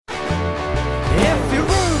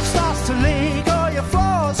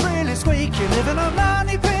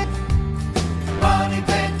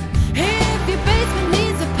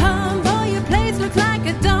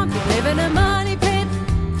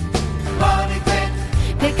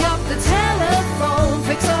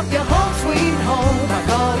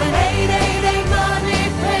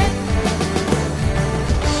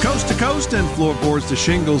and floorboards to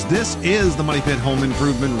shingles. This is the Money Pit Home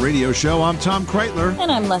Improvement Radio Show. I'm Tom Kreitler.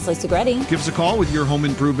 And I'm Leslie Segretti. Give us a call with your home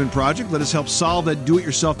improvement project. Let us help solve that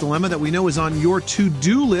do-it-yourself dilemma that we know is on your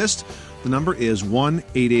to-do list. The number is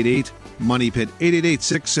 1-888-MONEY-PIT,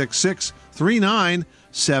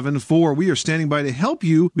 888-666-3974. We are standing by to help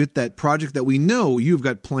you with that project that we know you've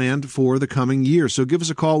got planned for the coming year. So give us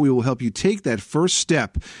a call. We will help you take that first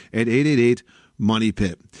step at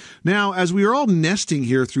 888-MONEY-PIT. Now, as we are all nesting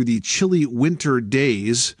here through the chilly winter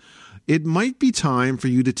days, it might be time for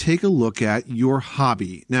you to take a look at your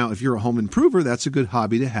hobby. Now, if you're a home improver, that's a good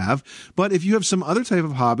hobby to have. But if you have some other type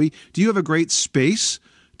of hobby, do you have a great space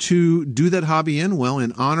to do that hobby in? Well,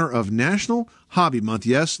 in honor of National Hobby Month.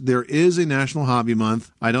 Yes, there is a National Hobby Month.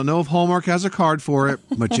 I don't know if Hallmark has a card for it,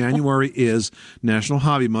 but January is National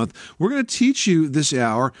Hobby Month. We're going to teach you this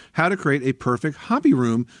hour how to create a perfect hobby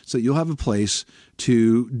room so that you'll have a place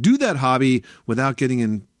to do that hobby without getting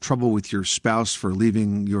in trouble with your spouse for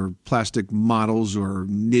leaving your plastic models or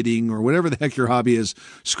knitting or whatever the heck your hobby is,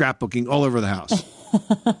 scrapbooking all over the house.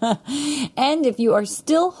 And if you are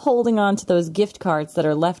still holding on to those gift cards that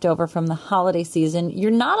are left over from the holiday season,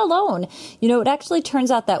 you're not alone. You know, it actually turns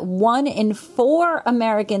out that 1 in 4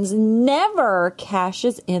 Americans never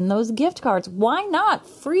cashes in those gift cards. Why not?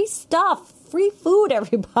 Free stuff. Free food,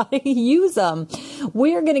 everybody. Use them.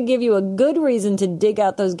 We're going to give you a good reason to dig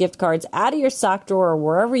out those gift cards out of your sock drawer or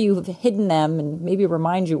wherever you've hidden them, and maybe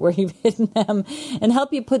remind you where you've hidden them, and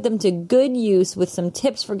help you put them to good use with some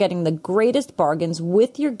tips for getting the greatest bargains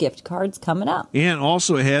with your gift cards coming up. And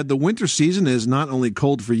also ahead, the winter season is not only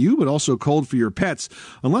cold for you, but also cold for your pets.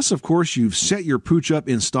 Unless, of course, you've set your pooch up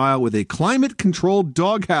in style with a climate-controlled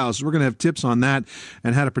doghouse. We're going to have tips on that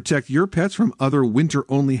and how to protect your pets from other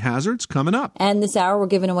winter-only hazards coming up. And this hour, we're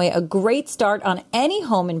giving away a great start on any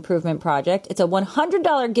home improvement project. It's a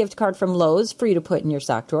 $100 gift card from Lowe's for you to put in your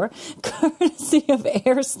sock drawer, courtesy of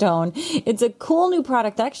Airstone. It's a cool new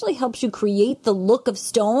product that actually helps you create the look of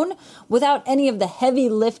stone without any of the heavy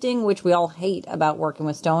lifting, which we all hate about working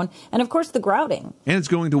with stone, and of course the grouting. And it's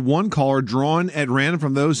going to one caller drawn at random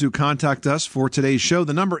from those who contact us for today's show.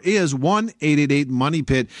 The number is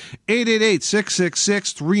 1-888-MONEY-PIT,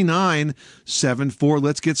 888-666-3974.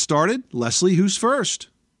 Let's get started. Leslie, who's first?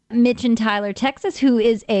 Mitch in Tyler, Texas, who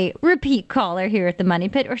is a repeat caller here at the Money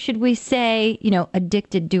Pit, or should we say,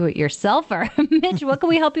 addicted do-it-yourselfer? Mitch, what can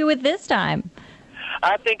we help you with this time?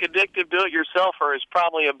 I think addictive do-it-yourselfer is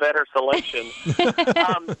probably a better selection.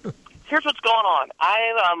 Here's what's going on.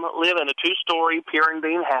 I live in a 2-story pier and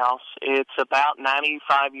beam house. It's about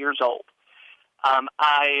 95 years old.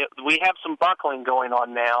 We have some buckling going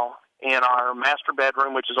on now in our master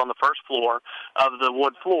bedroom, which is on the first floor of the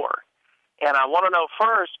wood floor. And I want to know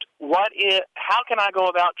first, how can I go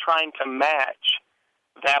about trying to match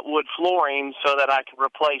that wood flooring so that I can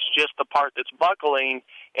replace just the part that's buckling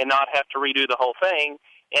and not have to redo the whole thing?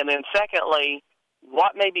 And then secondly,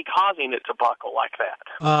 what may be causing it to buckle like that?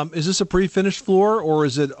 Is this a pre-finished floor, or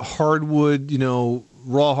is it hardwood,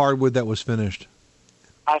 raw hardwood that was finished?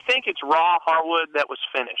 I think it's raw hardwood that was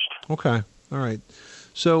finished. Okay. All right.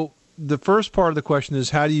 So the first part of the question is,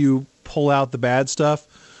 how do you pull out the bad stuff?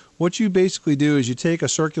 What you basically do is you take a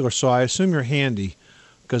circular saw. I assume you're handy,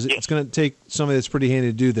 because it's going to take somebody that's pretty handy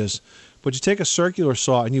to do this. But you take a circular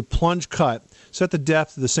saw and you plunge cut, set the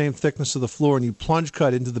depth to the same thickness of the floor, and you plunge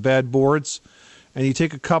cut into the bad boards. And you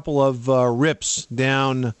take a couple of rips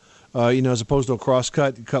down, as opposed to a cross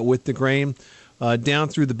cut, you cut with the grain, down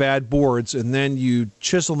through the bad boards, and then you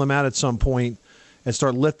chisel them out at some point and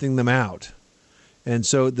start lifting them out. And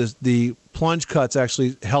so the plunge cuts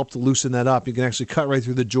actually help to loosen that up. You can actually cut right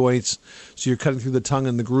through the joints, so you're cutting through the tongue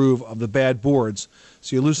and the groove of the bad boards.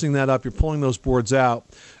 So you're loosening that up, you're pulling those boards out,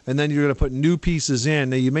 and then you're going to put new pieces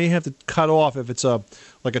in. Now you may have to cut off, if it's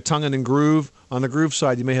like a tongue and groove, on the groove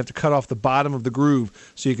side, you may have to cut off the bottom of the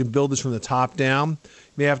groove so you can build this from the top down. You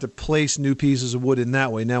may have to place new pieces of wood in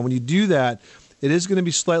that way. Now when you do that, it is going to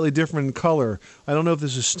be slightly different in color. I don't know if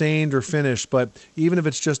this is stained or finished, but even if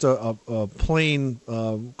it's just a plain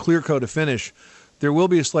clear coat of finish, there will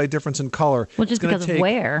be a slight difference in color. Well, just because of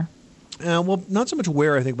wear. Well, not so much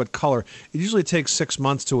wear, I think, but color. It usually takes 6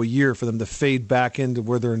 months to a year for them to fade back into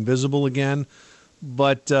where they're invisible again.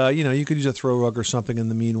 But, you could use a throw rug or something in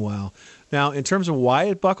the meanwhile. Now, in terms of why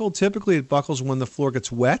it buckled, typically it buckles when the floor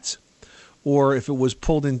gets wet, or if it was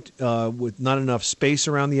pulled in with not enough space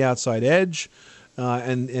around the outside edge,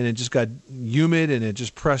 and it just got humid and it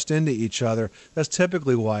just pressed into each other. That's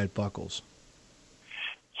typically why it buckles.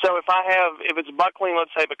 So if it's buckling,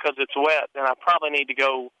 let's say because it's wet, then I probably need to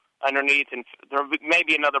go underneath, and there may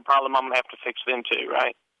be another problem I'm going to have to fix then too,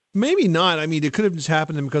 right? Maybe not. I mean, it could have just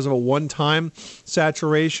happened because of a one-time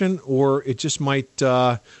saturation, or it just might,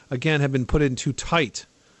 again, have been put in too tight.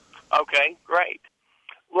 Okay, great.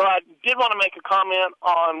 Well, I did want to make a comment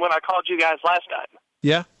on when I called you guys last time.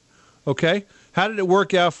 Yeah? Okay. How did it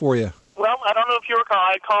work out for you? Well, I don't know if you recall,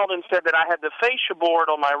 I called and said that I had the fascia board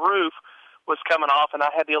on my roof was coming off, and I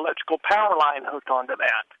had the electrical power line hooked onto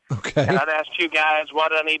that. Okay. And I'd asked you guys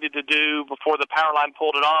what I needed to do before the power line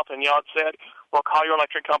pulled it off, and y'all had said, well, call your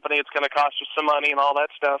electric company. It's going to cost you some money and all that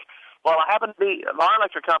stuff. Well, I happen to be, our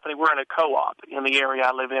electric company, we're in a co-op in the area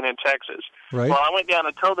I live in Texas. Right. Well, I went down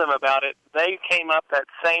and told them about it. They came up that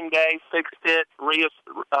same day, fixed it,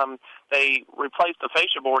 they replaced the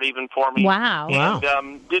fascia board even for me. Wow.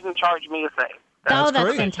 And didn't charge me a thing. That's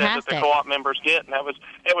great. fantastic. That the co-op members get, and it was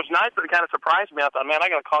nice, but it kind of surprised me. I thought, man, I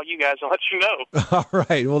got to call you guys and let you know. All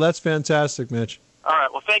right. Well, that's fantastic, Mitch. All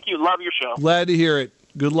right. Well, thank you. Love your show. Glad to hear it.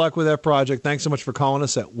 Good luck with that project. Thanks so much for calling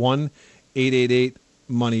us at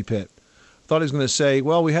 1-888-MONEY-PIT. I thought he was going to say,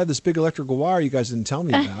 well, we had this big electrical wire you guys didn't tell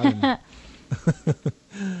me about.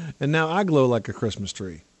 And now I glow like a Christmas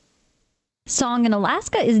tree. Song in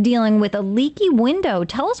Alaska is dealing with a leaky window.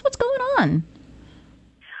 Tell us what's going on.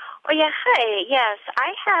 Oh, yeah. Hi. Yes,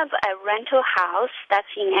 I have a rental house that's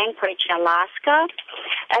in Anchorage, Alaska.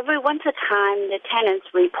 Every winter time, the tenants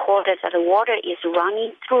reported that the water is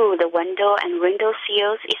running through the window and window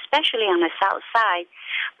sills, especially on the south side.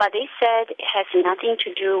 But they said it has nothing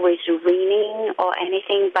to do with raining or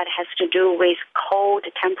anything, but has to do with cold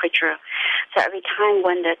temperature. So every time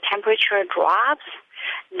when the temperature drops,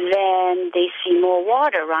 then they see more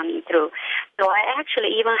water running through. So I actually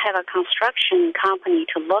even have a construction company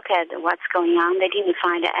to look at what's going on. They didn't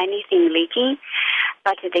find anything leaking,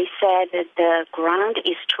 but they said that the ground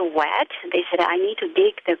is too wet. They said, I need to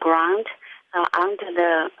dig the ground under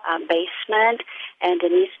the basement, and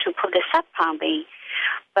it needs to put the sub pump in.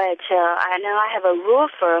 But I know I have a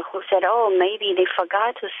roofer who said, oh, maybe they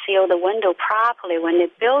forgot to seal the window properly when they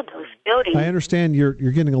built those buildings. I understand you're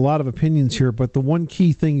getting a lot of opinions here, but the one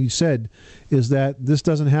key thing you said is that this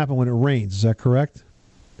doesn't happen when it rains. Is that correct?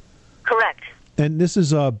 Correct. And this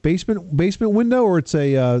is a basement window, or it's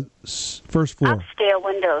a first floor? Upstairs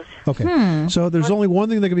windows. Okay. So there's only one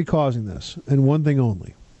thing that could be causing this, and one thing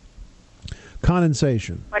only.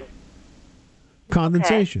 Condensation. What?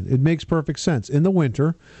 Condensation. Okay. It makes perfect sense. In the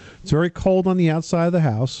winter, it's very cold on the outside of the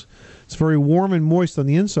house. It's very warm and moist on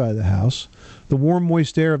the inside of the house. The warm,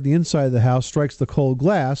 moist air of the inside of the house strikes the cold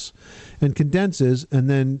glass and condenses, and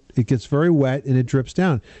then it gets very wet and it drips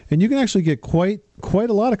down. And you can actually get quite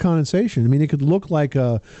a lot of condensation. I mean, it could look like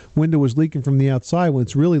a window was leaking from the outside when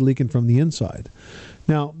it's really leaking from the inside.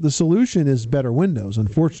 Now, the solution is better windows,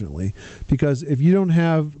 unfortunately, because if you don't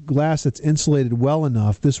have glass that's insulated well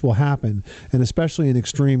enough, this will happen, and especially in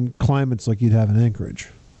extreme climates like you'd have in Anchorage.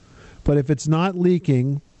 But if it's not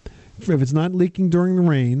leaking during the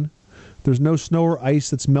rain, there's no snow or ice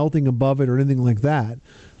that's melting above it or anything like that,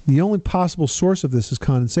 the only possible source of this is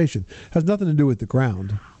condensation. It has nothing to do with the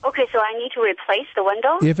ground. Okay, so I need to replace the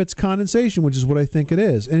window? If it's condensation, which is what I think it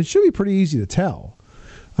is, and it should be pretty easy to tell.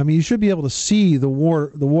 I mean, you should be able to see the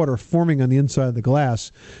water forming on the inside of the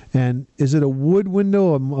glass. And is it a wood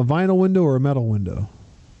window, a vinyl window, or a metal window?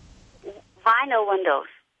 Vinyl windows.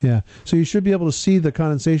 Yeah. So you should be able to see the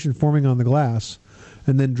condensation forming on the glass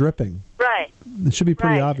and then dripping. Right. It should be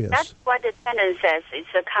pretty obvious. That's what the tenant says. It's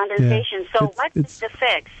a condensation. Yeah. So what's the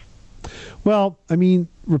fix? Well, I mean,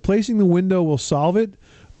 replacing the window will solve it.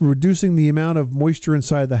 Reducing the amount of moisture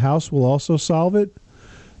inside the house will also solve it.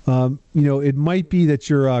 It might be that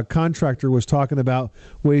your contractor was talking about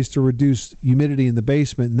ways to reduce humidity in the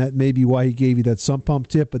basement, and that may be why he gave you that sump pump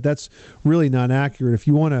tip, but that's really not accurate. If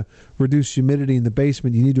you want to reduce humidity in the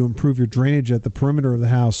basement, you need to improve your drainage at the perimeter of the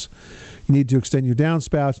house. You need to extend your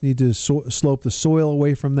downspouts. You need to slope the soil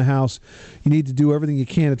away from the house. You need to do everything you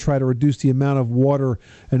can to try to reduce the amount of water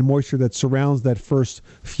and moisture that surrounds that first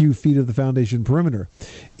few feet of the foundation perimeter.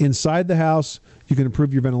 Inside the house, you can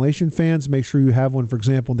improve your ventilation fans. Make sure you have one, for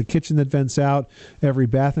example, in the kitchen that vents out. Every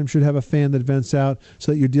bathroom should have a fan that vents out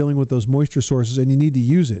so that you're dealing with those moisture sources, and you need to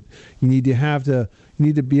use it. You need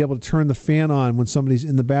to be able to turn the fan on when somebody's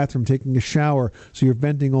in the bathroom taking a shower so you're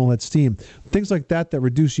venting all that steam. Things like that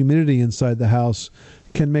reduce humidity inside the house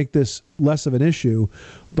can make this less of an issue.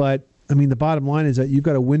 But I mean, the bottom line is that you've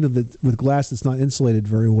got a window with glass that's not insulated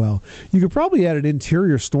very well. You could probably add an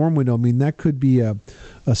interior storm window. I mean, that could be a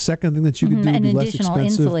second thing that you could do. An be less additional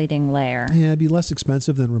expensive. Insulating layer. Yeah, it'd be less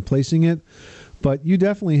expensive than replacing it. But you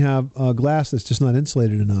definitely have glass that's just not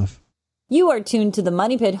insulated enough. You are tuned to the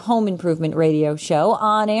Money Pit Home Improvement Radio Show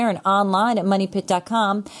on air and online at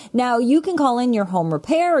moneypit.com. Now, you can call in your home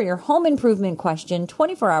repair or your home improvement question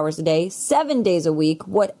 24 hours a day, 7 days a week.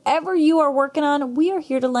 Whatever you are working on, we are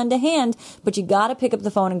here to lend a hand. But you got to pick up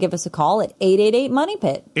the phone and give us a call at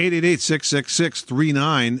 888-MONEY-PIT.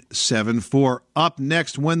 888-666-3974. Up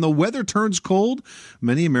next, when the weather turns cold,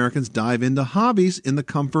 many Americans dive into hobbies in the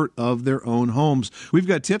comfort of their own homes. We've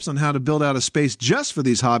got tips on how to build out a space just for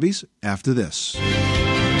these hobbies after this.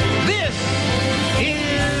 This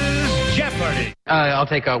is Jeopardy! I'll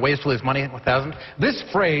take wasteful is money, 1,000. This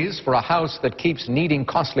phrase for a house that keeps needing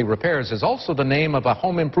costly repairs is also the name of a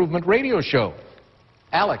home improvement radio show.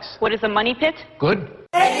 Alex. What is a money pit? Good.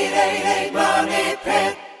 888 Money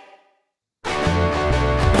Pit.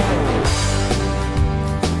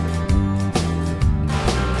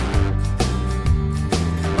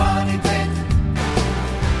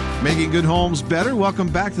 Making good homes better. Welcome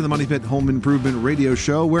back to the Money Pit Home Improvement Radio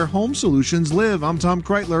Show, where home solutions live. I'm Tom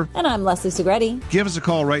Kreitler. And I'm Leslie Segretti. Give us a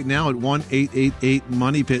call right now at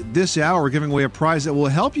 1-888-MONEY-PIT. This hour, we're giving away a prize that will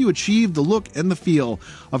help you achieve the look and the feel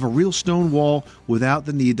of a real stone wall without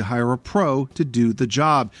the need to hire a pro to do the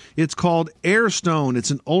job. It's called Airstone.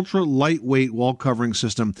 It's an ultra-lightweight wall covering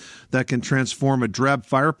system that can transform a drab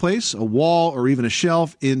fireplace, a wall, or even a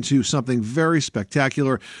shelf into something very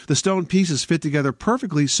spectacular. The stone pieces fit together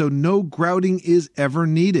perfectly, so no grouting is ever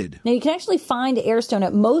needed. Now, you can actually find Airstone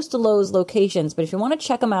at most Lowe's locations, but if you want to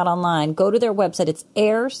check them out online, go to their website. It's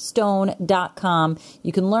airstone.com.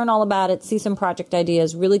 You can learn all about it, see some project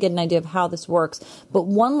ideas, really get an idea of how this works. But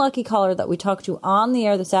one lucky caller that we talked to on the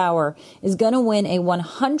air this hour is going to win a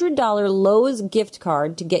 $100 Lowe's gift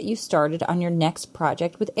card to get you started on your next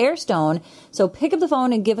project with Airstone. So pick up the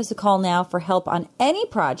phone and give us a call now for help on any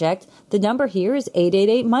project. The number here is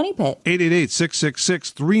 888-MONEY-PIT.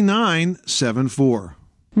 888-666-3974.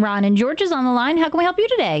 Ron and George is on the line. How can we help you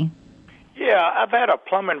today? Yeah, I've had a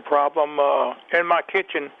plumbing problem in my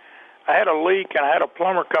kitchen. I had a leak, and I had a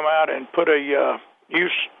plumber come out and put a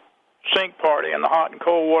used sink part in the hot and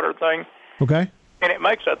cold water thing. Okay. And it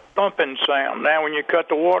makes a thumping sound now when you cut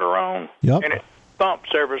the water on. Yep. And it thumps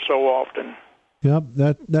every so often. Yep.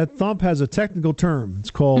 That thump has a technical term. It's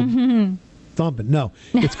called thumping. No,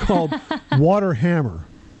 it's called water hammer.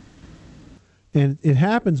 And it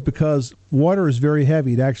happens because water is very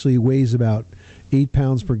heavy. It actually weighs about 8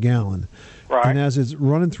 pounds per gallon. Right. And as it's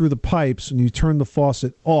running through the pipes and you turn the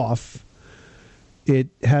faucet off, it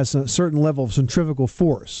has a certain level of centrifugal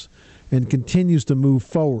force and continues to move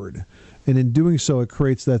forward. And in doing so, it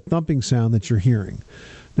creates that thumping sound that you're hearing.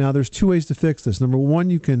 Now, there's two ways to fix this. Number one,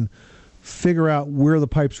 you can figure out where the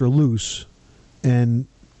pipes are loose and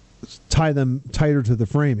tie them tighter to the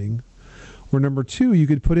framing. Or number two, you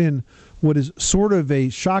could put in what is sort of a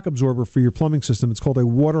shock absorber for your plumbing system. It's called a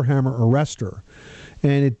water hammer arrestor.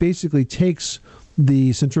 And it basically takes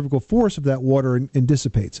the centrifugal force of that water and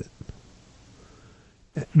dissipates it.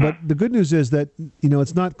 But the good news is that,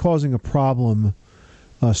 it's not causing a problem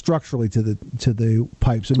structurally to the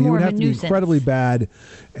pipes. I mean, it would have to be incredibly bad,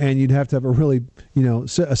 and you'd have to have a really,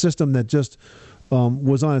 a system that just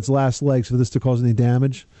was on its last legs for this to cause any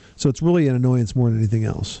damage. So it's really an annoyance more than anything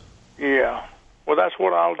else. Yeah. Well, that's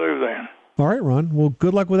what I'll do then. All right, Ron. Well,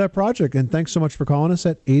 good luck with that project, and thanks so much for calling us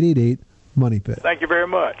at 888-MONEY-PIT. Thank you very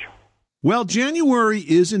much. Well, January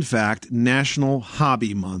is, in fact, National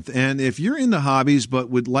Hobby Month, and if you're into hobbies but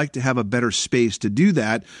would like to have a better space to do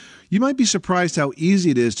that, you might be surprised how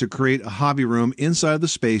easy it is to create a hobby room inside the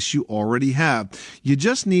space you already have. You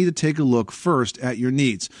just need to take a look first at your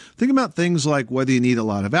needs. Think about things like whether you need a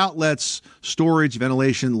lot of outlets, storage,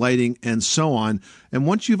 ventilation, lighting, and so on. And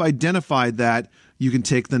once you've identified that, you can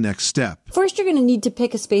take the next step. First, you're going to need to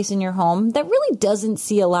pick a space in your home that really doesn't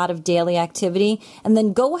see a lot of daily activity, and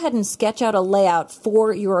then go ahead and sketch out a layout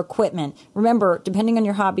for your equipment. Remember, depending on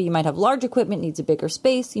your hobby, you might have large equipment, needs a bigger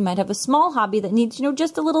space. You might have a small hobby that needs,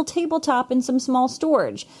 just a little tabletop and some small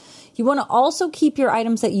storage. You want to also keep your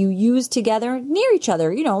items that you use together near each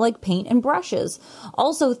other, like paint and brushes.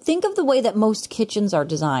 Also, think of the way that most kitchens are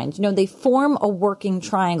designed. They form a working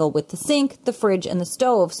triangle with the sink, the fridge, and the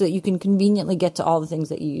stove so that you can conveniently get to all the things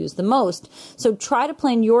that you use the most. So try to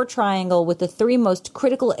plan your triangle with the 3 most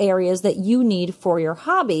critical areas that you need for your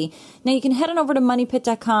hobby. Now, you can head on over to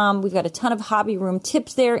moneypit.com. We've got a ton of hobby room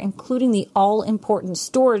tips there, including the all-important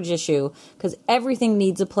storage issue, because everything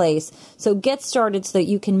needs a place. So get started so that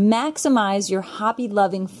you can maximize your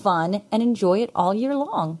hobby-loving fun and enjoy it all year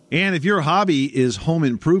long. And if your hobby is home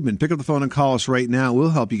improvement, pick up the phone and call us right now.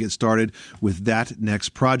 We'll help you get started with that next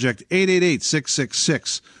project.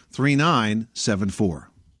 888-666-3974.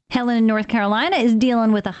 Helen in North Carolina is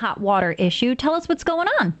dealing with a hot water issue. Tell us what's going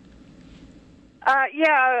on.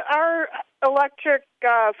 Yeah, our electric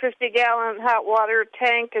 50-gallon hot water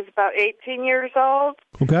tank is about 18 years old.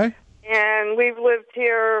 Okay. And we've lived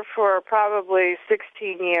here for probably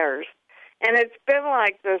 16 years. And it's been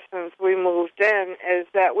like this since we moved in, is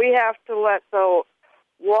that we have to let the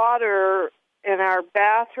water in our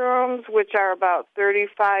bathrooms, which are about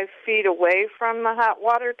 35 feet away from the hot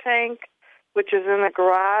water tank, which is in the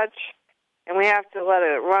garage, and we have to let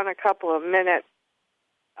it run a couple of minutes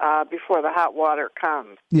before the hot water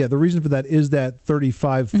comes. Yeah, the reason for that is that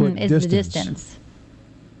 35-foot distance. Is the distance.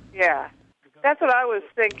 Yeah. That's what I was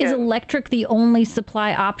thinking. Is electric the only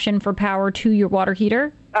supply option for power to your water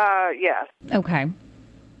heater? Yes. Okay.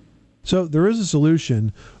 So there is a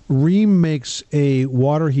solution. Rheem makes a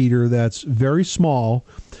water heater that's very small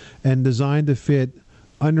and designed to fit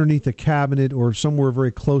underneath a cabinet or somewhere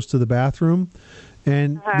very close to the bathroom.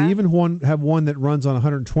 And they even have one that runs on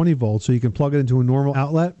 120 volts, so you can plug it into a normal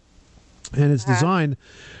outlet. And it's designed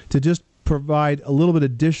to just provide a little bit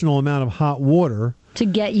additional amount of hot water. To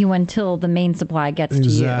get you until the main supply gets to you.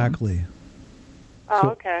 Exactly. Oh, so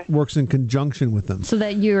okay. It works in conjunction with them. So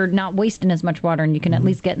that you're not wasting as much water and you can at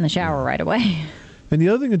least get in the shower right away. And the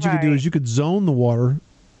other thing that you could do is you could zone the water.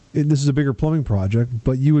 This is a bigger plumbing project,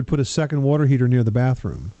 but you would put a second water heater near the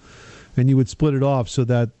bathroom. And you would split it off so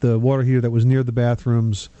that the water heater that was near the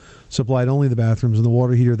bathrooms supplied only the bathrooms, and the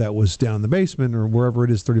water heater that was down in the basement or wherever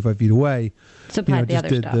it is 35 feet away supplied the just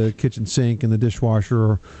other did stuff. The kitchen sink and the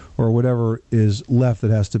dishwasher or whatever is left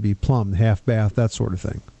that has to be plumbed, half bath, that sort of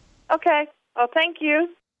thing. Okay. Well, thank you.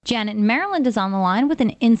 Janet in Maryland is on the line with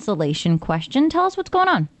an insulation question. Tell us what's going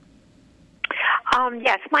on.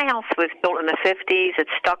 Yes, my house was built in the 50s. It's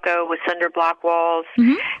stucco with cinder block walls.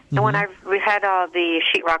 Mm-hmm. And when we had the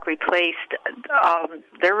sheetrock replaced,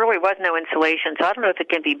 there really was no insulation. So I don't know if it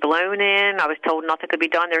can be blown in. I was told nothing could be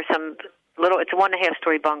done. There's some it's a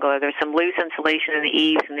 1.5-story bungalow. There's some loose insulation in the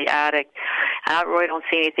eaves in the attic. And I really don't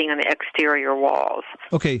see anything on the exterior walls.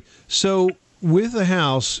 Okay, so with a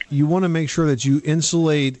house, you want to make sure that you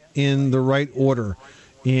insulate in the right order.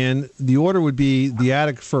 And the order would be the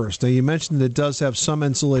attic first. Now, you mentioned that it does have some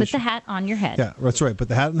insulation. Put the hat on your head. Yeah, that's right. Put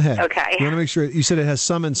the hat on the head. Okay. You want to make sure. You said it has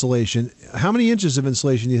some insulation. How many inches of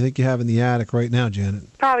insulation do you think you have in the attic right now, Janet?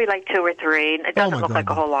 Probably like 2 or 3. It doesn't look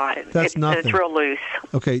like a whole lot. That's nothing. It's real loose.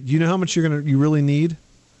 Okay. Do you know how much you really need?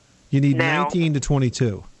 You need 19 to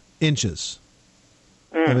 22 inches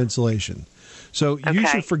of insulation. So you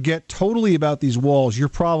should forget totally about these walls. Your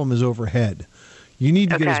problem is overhead. You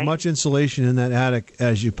need to get as much insulation in that attic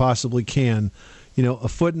as you possibly can.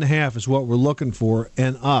 1.5 feet is what we're looking for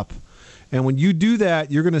and up. And when you do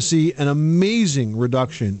that, you're going to see an amazing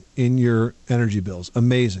reduction in your energy bills.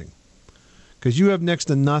 Amazing. Because you have next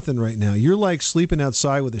to nothing right now. You're like sleeping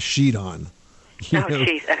outside with a sheet on.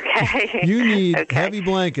 Jeez. Okay. You need heavy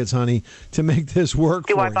blankets, honey, to make this work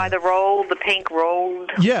for you. Do I buy the roll, the pink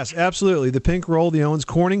rolled? Yes, absolutely. The pink roll, the Owens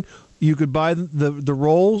Corning. You could buy the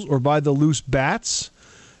rolls or buy the loose bats,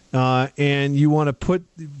 and you want to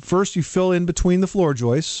first you fill in between the floor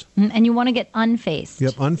joists. And you want to get unfaced.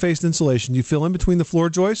 Yep, unfaced insulation. You fill in between the floor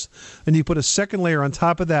joists, and you put a second layer on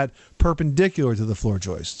top of that perpendicular to the floor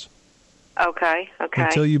joists. Okay.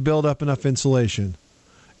 Until you build up enough insulation.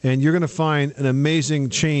 And you're going to find an amazing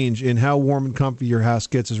change in how warm and comfy your house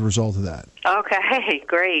gets as a result of that. Okay,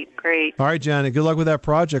 great. All right, Janet, good luck with that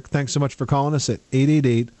project. Thanks so much for calling us at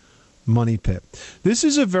 888-MONEY PIT. This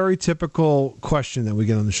is a very typical question that we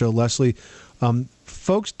get on the show, Leslie.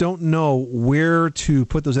 Folks don't know where to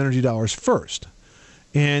put those energy dollars first.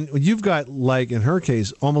 And you've got, like in her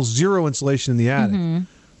case, almost zero insulation in the attic. Mm-hmm.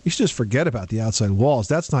 You should just forget about the outside walls.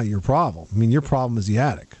 That's not your problem. I mean, your problem is the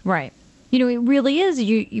attic. Right. It really is.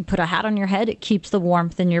 You put a hat on your head, it keeps the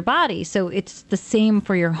warmth in your body. So it's the same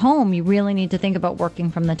for your home. You really need to think about working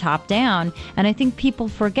from the top down. And I think people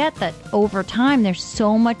forget that over time, there's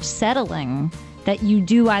so much settling that you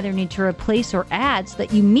do either need to replace or add so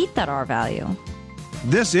that you meet that R value.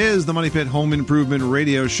 This is the Money Pit Home Improvement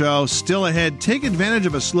Radio Show. Still ahead, take advantage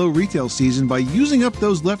of a slow retail season by using up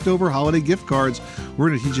those leftover holiday gift cards. We're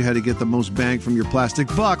going to teach you how to get the most bang from your plastic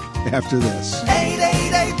buck after this.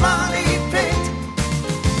 888 Money Pit.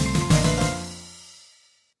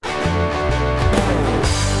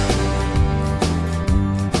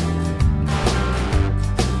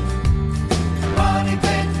 Money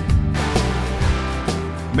Pit.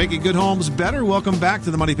 Making good homes better. Welcome back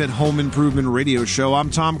to the Money Pit Home Improvement Radio Show. I'm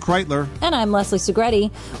Tom Kreitler. And I'm Leslie Segretti.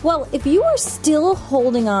 Well, if you are still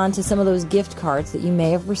holding on to some of those gift cards that you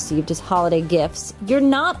may have received as holiday gifts, you're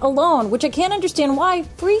not alone, which I can't understand why.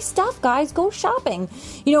 Free stuff, guys. Go shopping.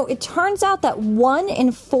 You know, it turns out that 1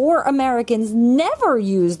 in 4 Americans never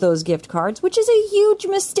use those gift cards, which is a huge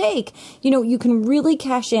mistake. You know, you can really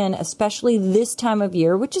cash in, especially this time of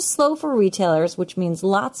year, which is slow for retailers, which means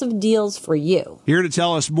lots of deals for you. Here to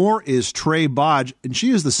tell us more is Trey Bodge, and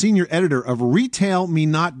she is the senior editor of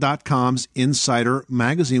RetailMeNot.com's Insider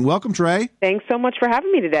Magazine. Welcome, Trey. Thanks so much for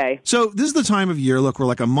having me today. So this is the time of year, look, we're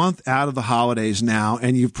like a month out of the holidays now,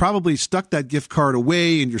 and you've probably stuck that gift card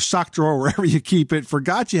away in your sock drawer, wherever you keep it,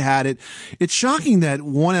 forgot you had it. It's shocking that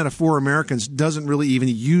 1 out of 4 Americans doesn't really even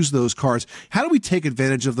use those cards. How do we take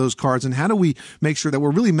advantage of those cards, and how do we make sure that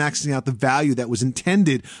we're really maxing out the value that was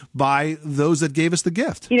intended by those that gave us the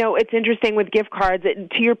gift? You know, it's interesting with gift cards.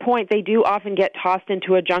 To your point, they do often get tossed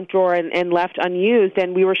into a junk drawer and left unused,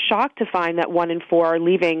 and we were shocked to find that 1 in 4 are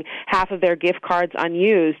leaving half of their gift cards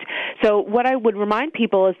unused. So what I would remind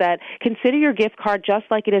people is that consider your gift card just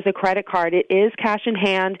like it is a credit card. It is cash in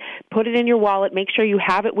hand. Put it in your wallet. Make sure you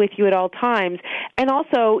have it with you at all times. And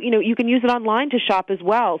also, you know, you can use it online to shop as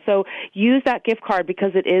well. So use that gift card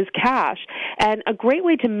because it is cash. And a great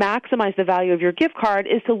way to maximize the value of your gift card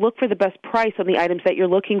is to look for the best price on the items that you're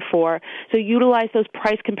looking for. So utilize those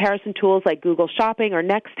price comparison tools like Google Shopping or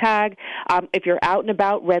NextTag. If you're out and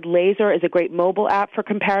about, Red Laser is a great mobile app for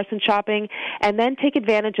comparison shopping. And then take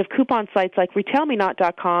advantage of coupon sites like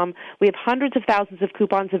RetailMeNot.com. We have hundreds of thousands of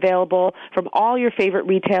coupons available from all your favorite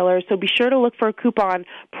retailers, so be sure to look for a coupon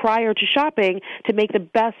prior to shopping to make the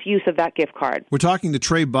best use of that gift card. We're talking to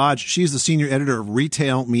Trey Bodge. She's the senior editor of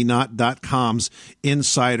RetailMeNot.com's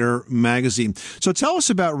Insider Magazine. So tell us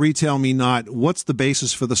about Retail Me Not. What's the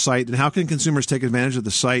basis for the site, and how can consumers take advantage of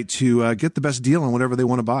the site to get the best deal on whatever they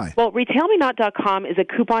want to buy? Well, RetailMeNot.com is a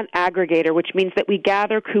coupon aggregator, which means that we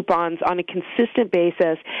gather coupons on a consistent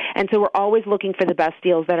basis, and so we're always looking for the best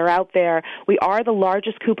deals that are out there. We are the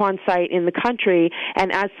largest coupon site in the country,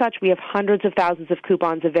 and as such, we have hundreds of thousands of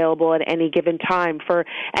coupons available at any given time for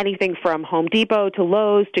anything from Home Depot to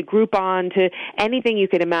Lowe's to Groupon to anything you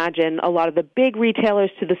could imagine. A lot of the big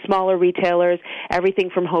retailers to the smaller retailers, everything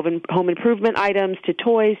from home improvement items to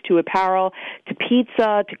toys to apparel to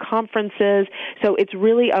pizza to conferences. So it's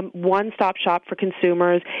really a one-stop shop for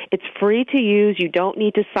consumers. It's free to use. You don't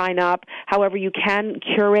need to sign up. However, you can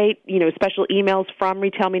curate, you know, special emails from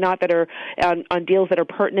Retail Me Not that are on deals that are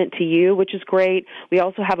pertinent to you, which is great. We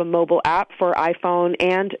also have a mobile app for iPhone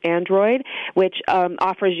and Android, which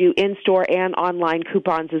offers you in-store and online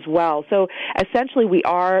coupons as well. So essentially,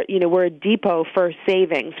 we're a depot for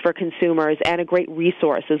savings for consumers and a great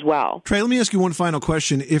resource as well. Trey, let me ask you one final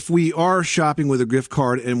question. If we are shopping with a gift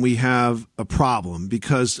card and we have a problem,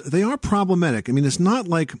 because they are problematic. I mean, it's not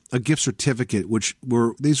like a gift certificate,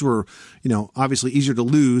 these were, you know, obviously easier to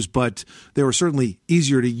lose, but they were certainly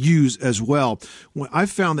easier to use as well.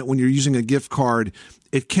 I've found that when you're using a gift card,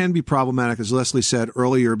 it can be problematic, as Leslie said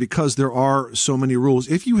earlier, because there are so many rules.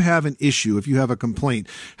 If you have an issue, if you have a complaint,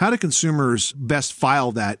 how do consumers best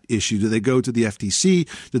file that issue? Do they go to the FTC?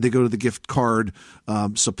 Do they go to the gift card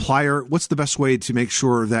supplier? What's the best way to make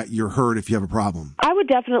sure that you're heard if you have a problem? I would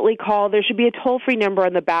definitely call. There should be a toll-free number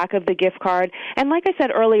on the back of the gift card. And like I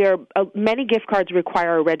said earlier, many gift cards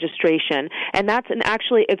require a registration, and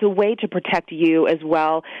it's a way to protect you as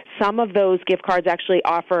well. Some of those gift cards actually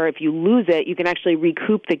offer, if you lose it, you can actually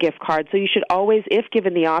recoup the gift card. So you should always, if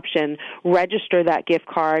given the option, register that gift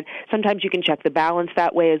card. Sometimes you can check the balance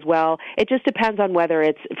that way as well. It just depends on whether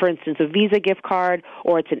it's, for instance, a Visa gift card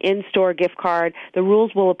or it's an in-store gift card. The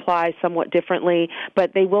rules will apply somewhat differently,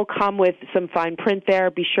 but they will come with some fine print there.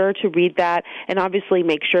 Be sure to read that and obviously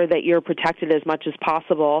make sure that you're protected as much as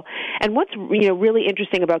possible. And what's really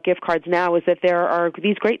interesting about gift cards now is that there are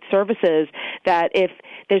these great services that if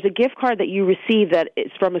there's a gift card that you receive that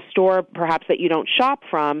is from a store perhaps that you don't shop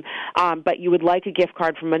from, but you would like a gift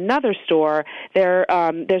card from another store, there's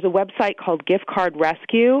a website called Gift Card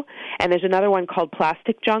Rescue, and there's another one called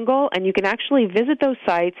Plastic Jungle, and you can actually visit those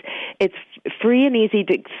sites. It's free and easy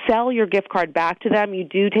to sell your gift card back to them. You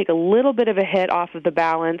do take a little bit of a hit off of the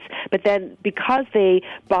balance, but then because they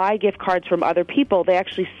buy gift cards from other people, they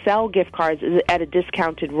actually sell gift cards at a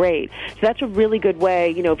discounted rate. So that's a really good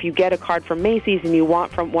way. If you get a card from Macy's and you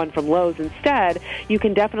want one from Lowe's instead, you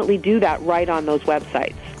can definitely do that right on those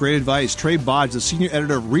websites. Great advice. Trey Bodge, the senior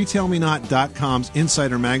editor of RetailMeNot.com's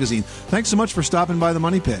Insider Magazine. Thanks so much for stopping by the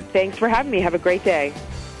Money Pit. Thanks for having me. Have a great day.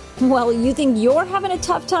 Well, you think you're having a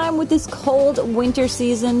tough time with this cold winter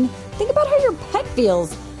season? Think about how your pet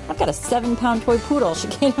feels. I've got a 7-pound toy poodle. She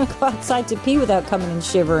can't even go outside to pee without coming and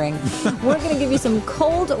shivering. We're going to give you some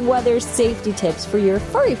cold weather safety tips for your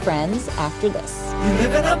furry friends after this. You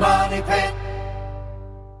live in a money pit.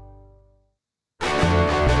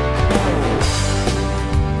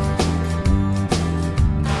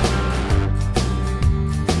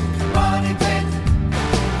 Money pit.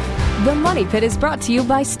 The Money Pit is brought to you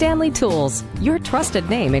by Stanley Tools, your trusted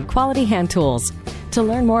name in quality hand tools. To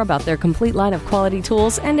learn more about their complete line of quality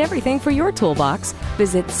tools and everything for your toolbox,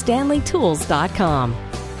 visit StanleyTools.com.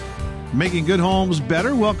 Making good homes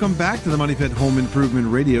better. Welcome back to the Money Pit Home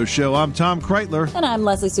Improvement Radio Show. I'm Tom Kreitler. And I'm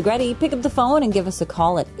Leslie Segretti. Pick up the phone and give us a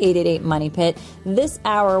call at 888-MONEY-PIT. This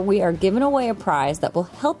hour, we are giving away a prize that will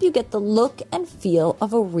help you get the look and feel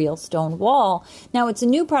of a real stone wall. Now, it's a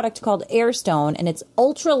new product called Airstone, and it's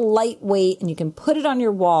ultra lightweight, and you can put it on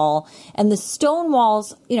your wall. And the stone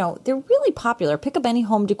walls, they're really popular. Pick up any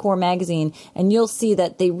home decor magazine, and you'll see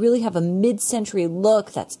that they really have a mid-century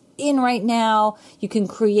look that's in right now. You can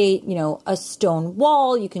create, a stone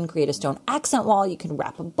wall. You can create a stone accent wall. You can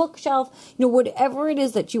wrap a bookshelf. Whatever it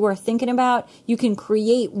is that you are thinking about, you can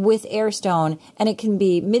create with Airstone. And it can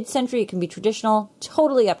be mid-century. It can be traditional.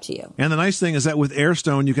 Totally up to you. And the nice thing is that with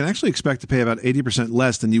Airstone, you can actually expect to pay about 80%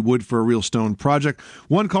 less than you would for a real stone project.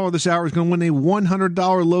 One caller this hour is going to win a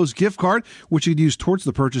 $100 Lowe's gift card, which you can use towards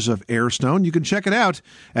the purchase of Airstone. You can check it out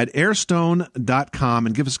at airstone.com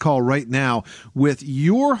and give us a call right now with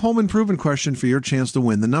your home improvement question for your chance to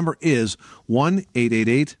win. The number is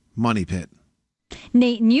 1-888-MONEY-PIT.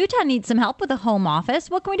 Nate in Utah needs some help with a home office.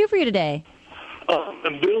 What can we do for you today?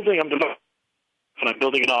 I'm building an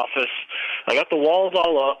office. I got the walls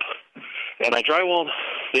all up, and I drywalled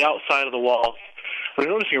the outside of the wall. I'm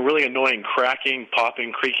noticing a really annoying cracking,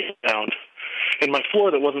 popping, creaking sound in my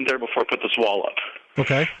floor that wasn't there before I put this wall up.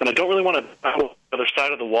 Okay. And I don't really want to battle the other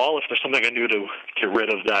side of the wall if there's something I can do to get rid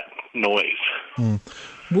of that noise.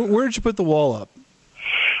 Where did you put the wall up?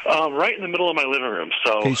 Right in the middle of my living room.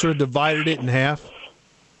 So Okay, you sort of divided it in half?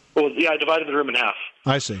 Well, yeah, I divided the room in half.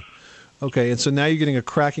 I see. Okay, and so now you're getting a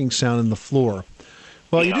cracking sound in the floor.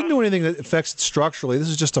 Well, you didn't do anything that affects it structurally. This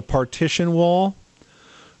is just a partition wall.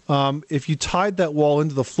 If you tied that wall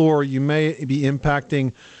into the floor, you may be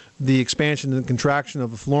impacting the expansion and contraction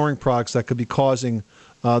of the flooring products that could be causing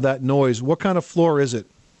that noise. What kind of floor is it?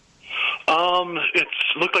 It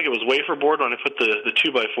looked like it was wafer board when I put the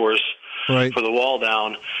 2x4s for the wall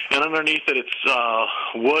down, and underneath it it's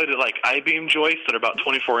wood, like I-beam joists that are about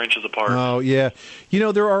 24 inches apart. Oh, yeah.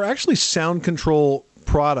 There are actually sound control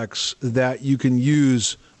products that you can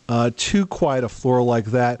use to quiet a floor like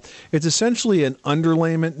that. It's essentially an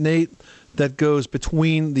underlayment, Nate, that goes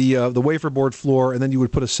between the wafer board floor, and then you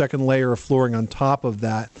would put a second layer of flooring on top of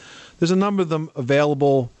that. There's a number of them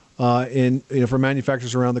available for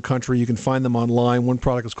manufacturers around the country. You can find them online. One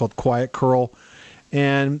product is called Quiet Curl,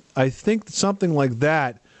 and I think something like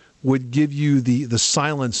that would give you the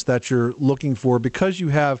silence that you're looking for, because you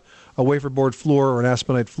have a wafer board floor or an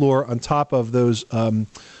aspenite floor on top of those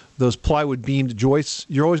plywood beamed joists.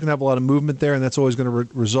 You're always going to have a lot of movement there, and that's always going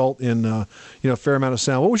to result in a fair amount of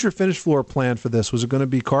sound. What was your finished floor plan for this? Was it going to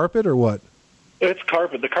be carpet or what? It's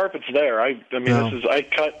carpet. The carpet's there. I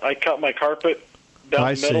cut my carpet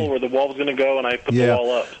down the middle where the wall was going to go, and I put the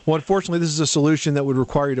wall up. Well, unfortunately, this is a solution that would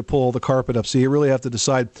require you to pull the carpet up, so you really have to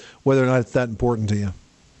decide whether or not it's that important to you.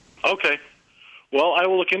 Okay. Well, I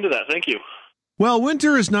will look into that. Thank you. Well,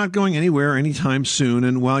 winter is not going anywhere anytime soon,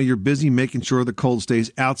 and while you're busy making sure the cold stays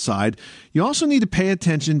outside, you also need to pay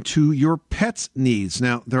attention to your pet's needs.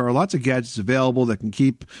 Now, there are lots of gadgets available that can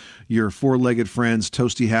keep your four-legged friends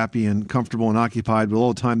toasty, happy, and comfortable and occupied with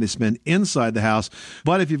all the time they spend inside the house.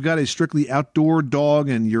 But if you've got a strictly outdoor dog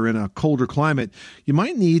and you're in a colder climate, you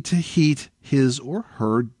might need to heat his or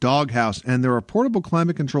her doghouse. And there are portable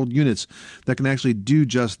climate-controlled units that can actually do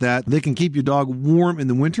just that. They can keep your dog warm in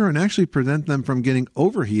the winter and actually prevent them from getting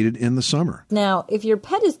overheated in the summer. Now, if your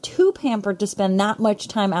pet is too pampered to spend that much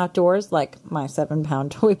time outdoors, like my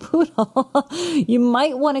 7-pound toy poodle, you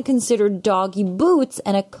might want to consider doggy boots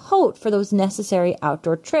and a coat for those necessary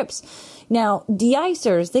outdoor trips. Now,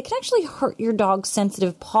 de-icers, they can actually hurt your dog's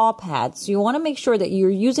sensitive paw pads. So you want to make sure that you're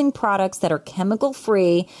using products that are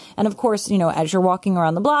chemical-free. And of course, as you're walking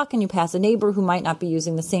around the block and you pass a neighbor who might not be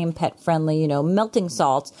using the same pet-friendly, melting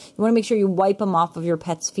salts, you want to make sure you wipe them off of your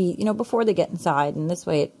pet's feet, before they get inside. And this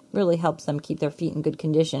way it really helps them keep their feet in good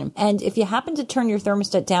condition. And if you happen to turn your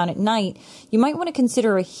thermostat down at night, you might want to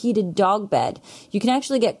consider a heated dog bed. You can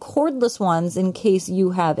actually get cordless ones in case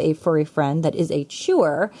you have a furry friend that is a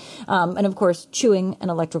chewer. And of course, chewing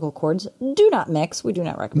and electrical cords do not mix. We do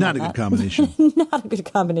not recommend Not a good combination. Not a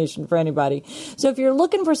good combination for anybody. So if you're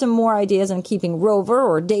looking for some more ideas on keeping Rover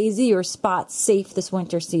or Daisy or Spot safe this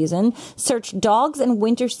winter season, search Dogs and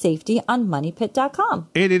Winter Safety on MoneyPit.com.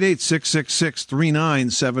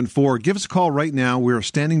 888-666-3974. Give us a call right now. We're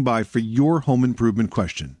standing by for your home improvement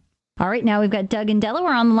question. All right, now we've got Doug in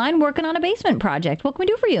Delaware on the line working on a basement project. What can we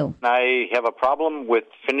do for you? I have a problem with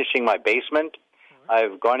finishing my basement.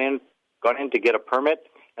 I've gone in to get a permit,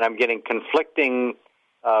 and I'm getting conflicting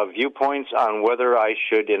viewpoints on whether I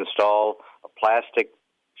should install a plastic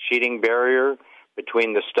sheeting barrier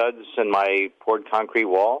between the studs and my poured concrete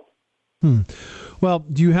wall. Well,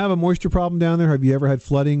 do you have a moisture problem down there? Have you ever had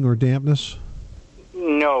flooding or dampness?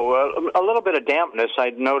 No, a little bit of dampness.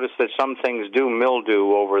 I'd noticed that some things do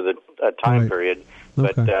mildew over the time period,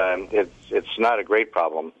 but it's not a great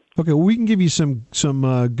problem. Okay, well, we can give you some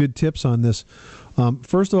good tips on this.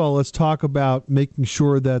 First of all, let's talk about making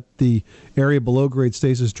sure that the area below grade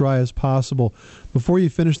stays as dry as possible. Before you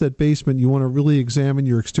finish that basement, you want to really examine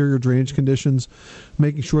your exterior drainage conditions,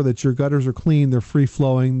 making sure that your gutters are clean, they're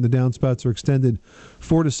free-flowing, the downspouts are extended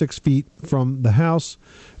 4 to 6 feet from the house,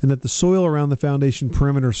 and that the soil around the foundation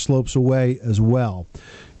perimeter slopes away as well.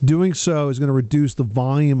 Doing so is going to reduce the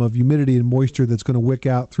volume of humidity and moisture that's going to wick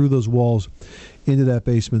out through those walls into that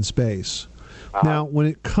basement space. Now, when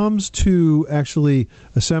it comes to actually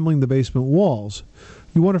assembling the basement walls,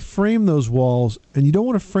 you want to frame those walls, and you don't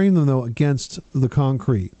want to frame them, though, against the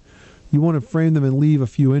concrete. You want to frame them and leave a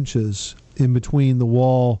few inches in between the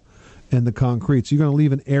wall and the concrete. So you're going to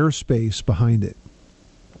leave an airspace behind it.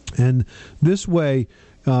 And this way,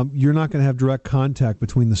 you're not going to have direct contact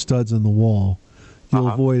between the studs and the wall. You'll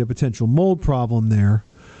avoid a potential mold problem there.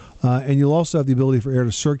 And you'll also have the ability for air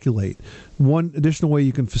to circulate. One additional way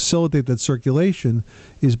you can facilitate that circulation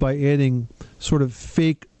is by adding sort of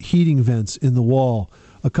fake heating vents in the wall,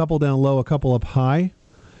 a couple down low, a couple up high,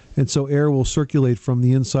 and so air will circulate from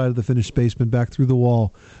the inside of the finished basement back through the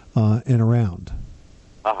wall and around.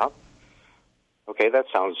 Okay, that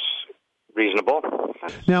sounds reasonable.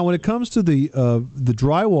 Now, when it comes to the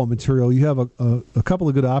drywall material, you have a couple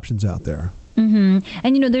of good options out there. Mm-hmm.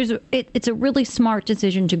 And, you know, it's a really smart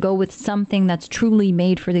decision to go with something that's truly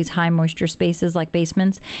made for these high moisture spaces like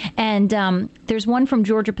basements. And there's one from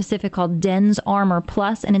Georgia Pacific called Den's Armor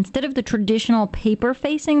Plus. And instead of the traditional paper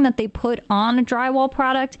facing that they put on a drywall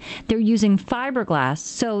product, they're using fiberglass.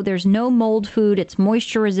 So there's no mold food. It's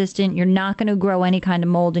moisture resistant. You're not going to grow any kind of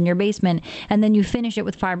mold in your basement. And then you finish it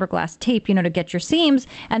with fiberglass tape, you know, to get your seams.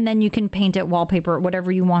 And then you can paint it wallpaper,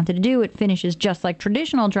 whatever you wanted to do. It finishes just like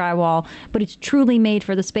traditional drywall, but it's truly made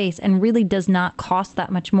for the space and really does not cost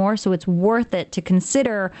that much more. So it's worth it to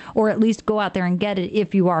consider, or at least go out there and get it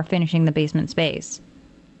if you are finishing the basement space.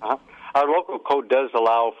 Our local code does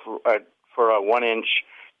allow for a 1-inch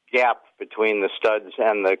gap between the studs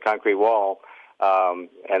and the concrete wall,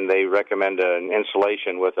 and they recommend an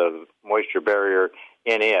insulation with a moisture barrier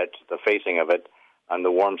in it, the facing of it, on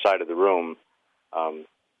the warm side of the room.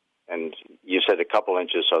 And you said a couple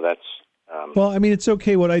inches, so that's... Well, I mean, it's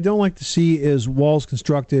okay. What I don't like to see is walls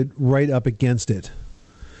constructed right up against it.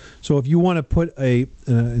 So if you want to put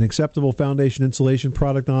an acceptable foundation insulation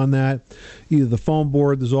product on that, either the foam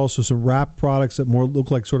board, there's also some wrap products that more look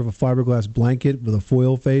like sort of a fiberglass blanket with a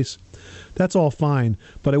foil face. That's all fine,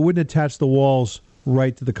 but I wouldn't attach the walls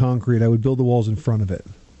right to the concrete. I would build the walls in front of it.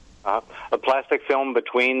 A plastic film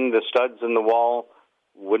between the studs and the wall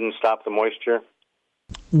wouldn't stop the moisture?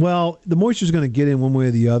 Well, the moisture is going to get in one way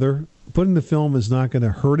or the other. Putting the film is not going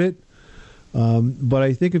to hurt it, but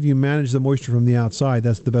I think if you manage the moisture from the outside,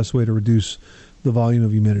 that's the best way to reduce the volume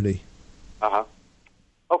of humidity.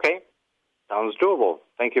 Okay. Sounds doable.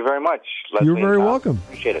 Thank you very much, Leslie. You're very welcome.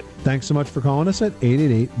 Appreciate it. Thanks so much for calling us at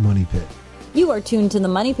 888-MONEY-PIT. You are tuned to the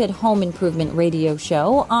Money Pit Home Improvement Radio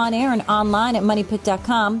Show, on air and online at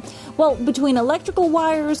MoneyPit.com. Well, between electrical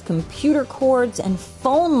wires, computer cords, and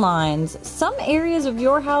phone lines, some areas of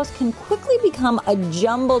your house can quickly become a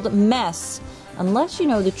jumbled mess unless you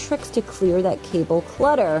know the tricks to clear that cable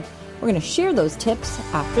clutter. We're going to share those tips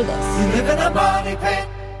after this. You live in a money pit.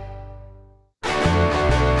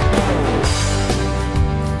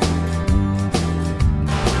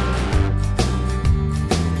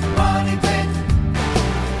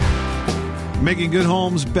 Making making good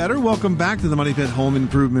homes better. Welcome back to the Money Pit Home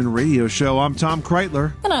Improvement Radio Show. I'm Tom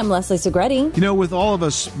Kreitler. And I'm Leslie Segretti. You know, with all of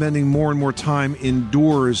us spending more and more time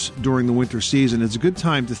indoors during the winter season, it's a good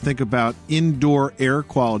time to think about indoor air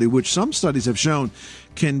quality, which some studies have shown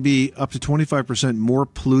can be up to 25% more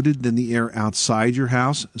polluted than the air outside your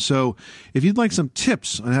house. So if you'd like some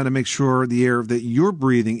tips on how to make sure the air that you're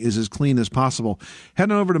breathing is as clean as possible,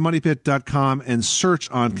 head on over to moneypit.com and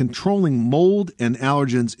search on controlling mold and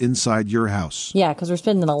allergens inside your house. Yeah, because we're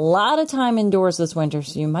spending a lot of time indoors this winter,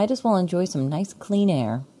 so you might as well enjoy some nice clean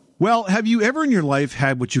air. Well, have you ever in your life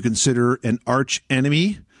had what you consider an arch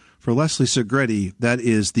enemy? For Leslie Segretti, that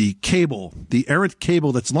is the cable, the errant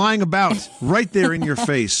cable that's lying about right there in your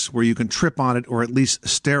face where you can trip on it or at least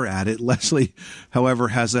stare at it. Leslie, however,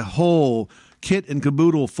 has a whole kit and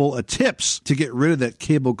caboodle full of tips to get rid of that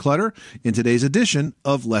cable clutter in today's edition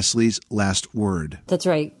of Leslie's Last Word. That's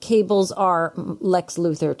right. Cables are Lex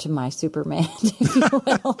Luthor to my Superman, if you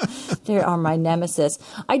will. They are my nemesis.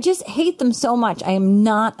 I just hate them so much. I am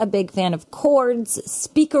not a big fan of cords,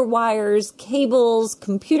 speaker wires, cables,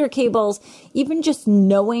 computer cables, even just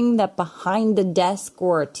knowing that behind a desk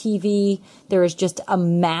or a TV there is just a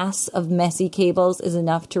mass of messy cables is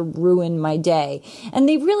enough to ruin my day. And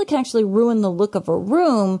they really can actually ruin the look of a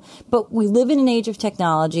room, but we live in an age of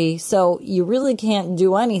technology, so you really can't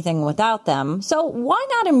do anything without them. So why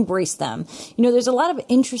not embrace them? You know, there's a lot of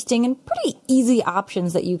interesting and pretty easy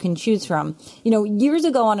options that you can choose from. You know, years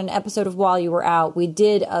ago on an episode of While You Were Out, we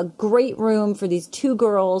did a great room for these two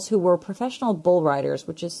girls who were professional bull riders,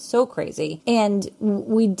 which is so crazy. And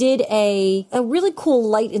we did a really cool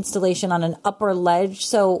light installation on an upper ledge.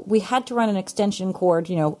 So we had to run an extension cord,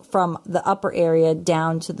 you know, from the upper area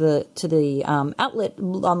down to the outlet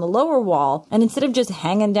on the lower wall. And instead of just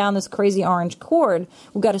hanging down this crazy orange cord,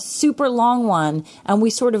 we got a super long one, and we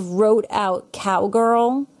sort of wrote out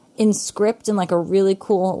cowgirl in script and like a really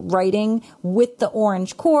cool writing with the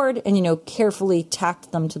orange cord, and, you know, carefully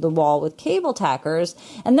tacked them to the wall with cable tackers.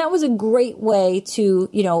 And that was a great way to,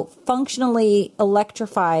 you know, functionally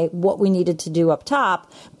electrify what we needed to do up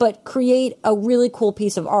top, but create a really cool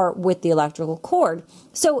piece of art with the electrical cord.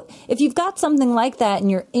 So if you've got something like that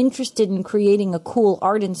and you're interested in creating a cool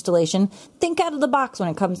art installation, think out of the box when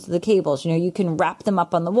it comes to the cables. You know, you can wrap them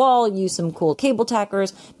up on the wall, use some cool cable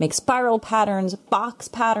tackers, make spiral patterns, box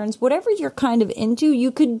patterns, whatever you're kind of into,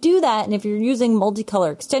 you could do that. And if you're using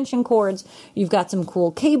multicolor extension cords, you've got some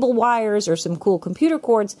cool cable wires or some cool computer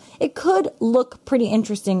cords, it could look pretty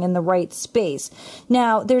interesting in the right space.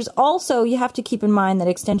 Now, there's also, you have to keep in mind that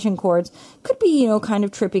extension cords could be, you know, kind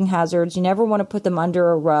of tripping hazards. You never want to put them under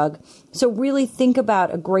a rug. So really think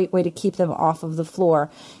about a great way to keep them off of the floor.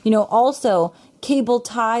 You know, also cable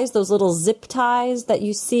ties, those little zip ties that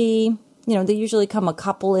you see, you know, they usually come a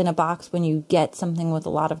couple in a box when you get something with a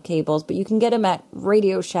lot of cables, but you can get them at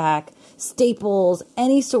Radio Shack, Staples,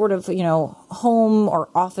 any sort of, you know, home or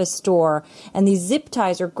office store. And these zip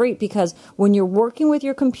ties are great because when you're working with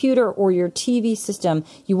your computer or your TV system,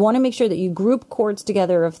 you want to make sure that you group cords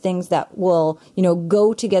together of things that will, you know,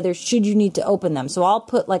 go together should you need to open them. So I'll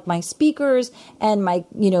put like my speakers and my,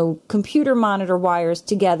 you know, computer monitor wires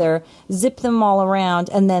together, zip them all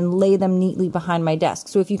around, and then lay them neatly behind my desk.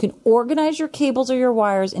 So if you can organize your cables or your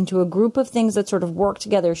wires into a group of things that sort of work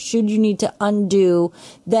together should you need to undo,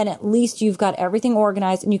 then at least you've got everything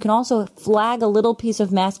organized. And you can also flag a little piece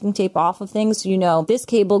of masking tape off of things so you know this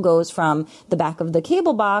cable goes from the back of the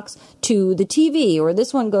cable box to the TV, or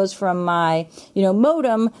this one goes from my, you know,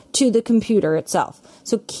 modem to the computer itself.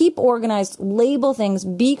 So keep organized, label things,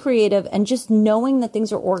 be creative, and just knowing that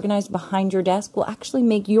things are organized behind your desk will actually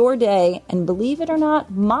make your day, and believe it or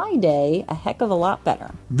not, my day, a heck of a lot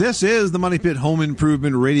better. This is the Money Pit Home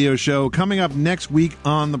Improvement Radio Show. Coming up next week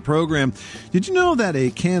on the program, did you know that a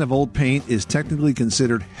can of old paint is technically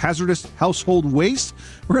considered hazardous household waste?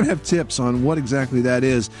 We're going to have tips on what exactly that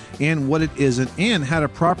is and what it isn't, and how to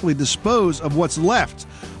properly dispose of what's left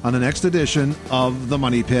on the next edition of The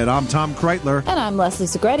Money Pit. I'm Tom Kreitler. And I'm Leslie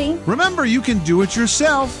Segretti. Remember, you can do it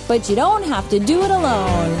yourself, but you don't have to do it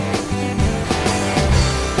alone.